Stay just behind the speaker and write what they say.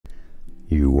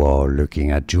You are looking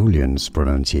at Julian's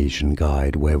pronunciation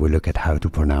guide, where we look at how to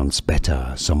pronounce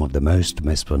better some of the most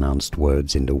mispronounced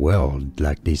words in the world,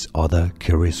 like this other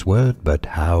curious word. But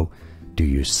how do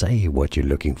you say what you're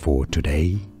looking for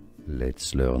today?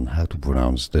 Let's learn how to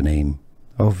pronounce the name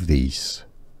of this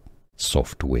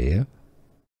software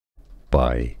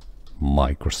by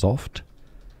Microsoft.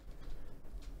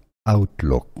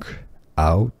 Outlook.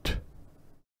 Outlook.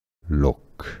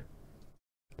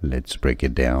 Let's break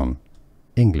it down.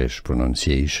 English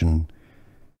pronunciation.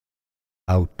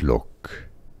 Outlook.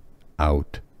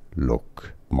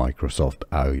 Outlook. Microsoft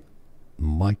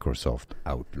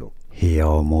Outlook. Here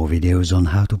are more videos on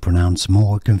how to pronounce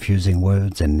more confusing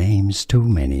words and names too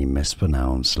many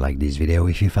mispronounced. Like this video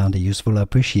if you found it useful. I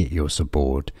appreciate your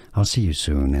support. I'll see you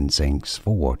soon and thanks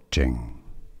for watching.